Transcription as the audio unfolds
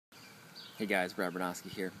Hey guys, Brad Bernowski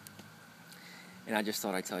here, and I just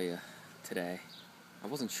thought I'd tell you today. I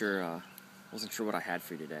wasn't sure what I had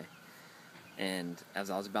for you today, and as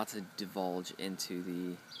I was about to divulge into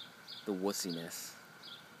the wussiness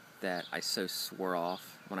that I so swore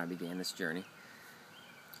off when I began this journey,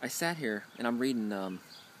 I sat here and I'm reading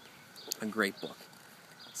a great book.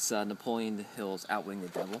 It's Napoleon Hill's Outwitting the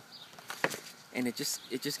Devil, and it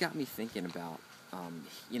just got me thinking about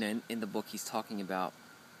in the book he's talking about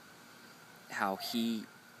how he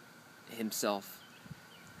himself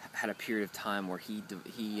had a period of time where he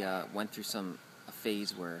went through a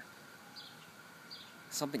phase where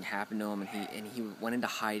something happened to him, and he went into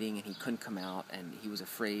hiding, and he couldn't come out, and he was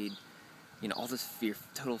afraid, all this fear,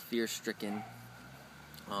 total fear-stricken,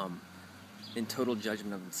 in total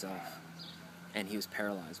judgment of himself, and he was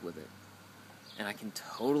paralyzed with it. And I can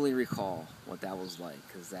totally recall what that was like,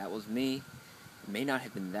 because that was me. It may not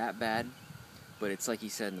have been that bad, but it's like he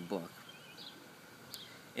said in the book.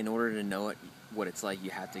 In order to know what it's like, you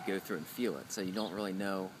have to go through it and feel it. So you don't really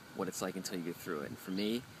know what it's like until you go through it. And for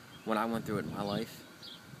me, when I went through it in my life,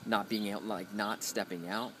 not stepping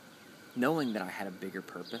out, knowing that I had a bigger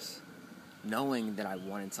purpose, knowing that I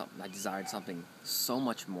wanted something, I desired something so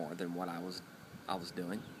much more than what I was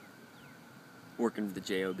doing, working for the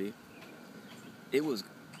job. It was,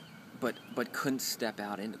 but couldn't step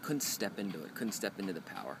into it, couldn't step into the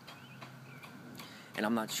power. And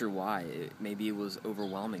I'm not sure why. Maybe it was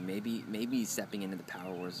overwhelming. Maybe stepping into the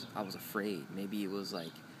power was, I was afraid. Maybe it was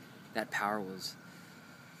like that power was,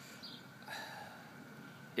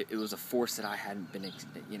 it was a force that I hadn't been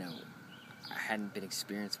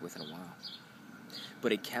experienced with in a while.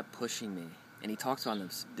 But it kept pushing me. And he talks about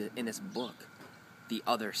in this book, the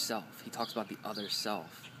other self. He talks about the other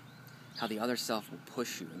self. How the other self will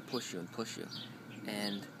push you and push you and push you.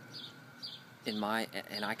 And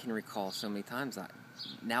I can recall so many times that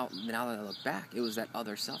now that I look back, it was that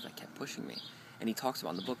other self that kept pushing me. And he talks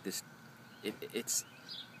about in the book it's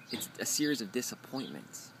a series of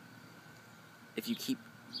disappointments. If you keep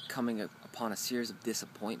coming upon a series of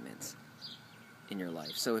disappointments in your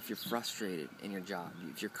life, so if you're frustrated in your job,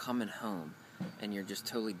 if you're coming home and you're just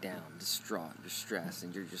totally down, distraught, you're stressed,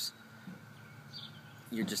 and you're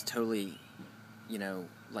just totally,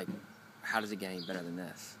 like, how does it get any better than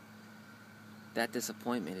this? That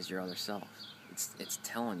disappointment is your other self. It's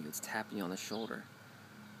telling you, it's tapping you on the shoulder.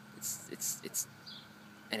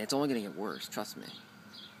 And it's only going to get worse, trust me.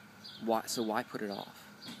 Why put it off?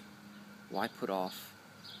 Why put off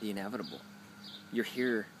the inevitable? You're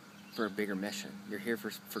here for a bigger mission. You're here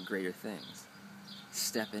for greater things.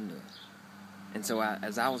 Step into it. And so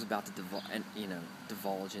as I was about to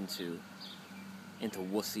divulge into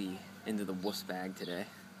Wussy, into the wuss bag today,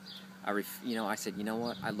 I said, you know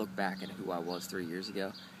what? I look back at who I was 3 years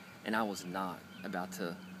ago, and I was not about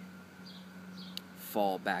to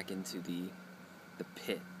fall back into the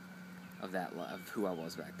pit of who I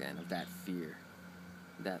was back then, of that fear,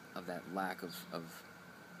 of that lack of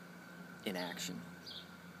inaction.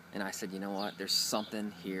 And I said, you know what? There's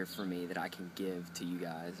something here for me that I can give to you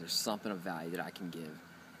guys. There's something of value that I can give,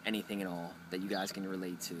 anything at all that you guys can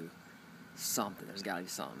relate to. Something. There's got to be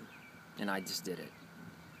something. And I just did it.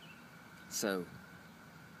 So,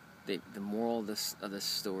 the moral of this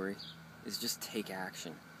story is just take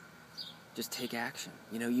action. Just take action.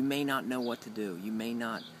 You may not know what to do. You may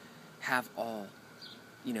not have all,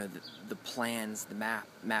 the plans, the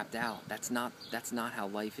mapped out. That's not how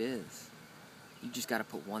life is. You just got to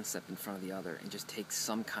put one step in front of the other and just take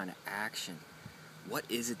some kind of action. What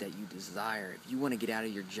is it that you desire? If you want to get out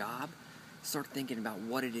of your job, start thinking about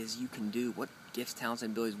what it is you can do. What gifts, talents,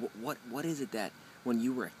 and abilities. What is it that when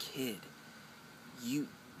you were a kid, you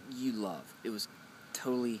loved? It was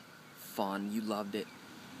totally fun. You loved it.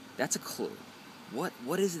 That's a clue.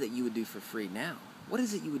 What is it that you would do for free now? What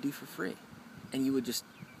is it you would do for free? And it would just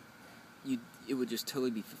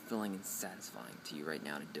totally be fulfilling and satisfying to you right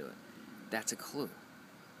now to do it. That's a clue.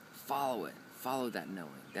 Follow it. Follow that knowing.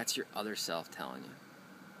 That's your other self telling you.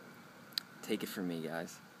 Take it from me,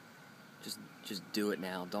 guys. Just do it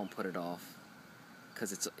now. Don't put it off.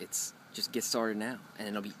 Because it's just get started now, and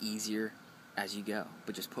it'll be easier as you go.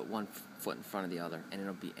 But just put one foot in front of the other, and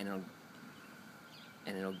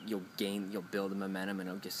you'll build the momentum, and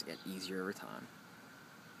it'll just get easier over time.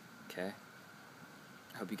 Okay.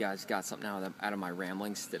 I hope you guys got something out of my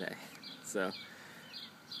ramblings today. So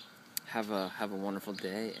have a wonderful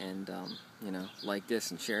day, and like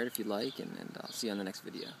this and share it if you like, and I'll see you on the next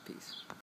video. Peace.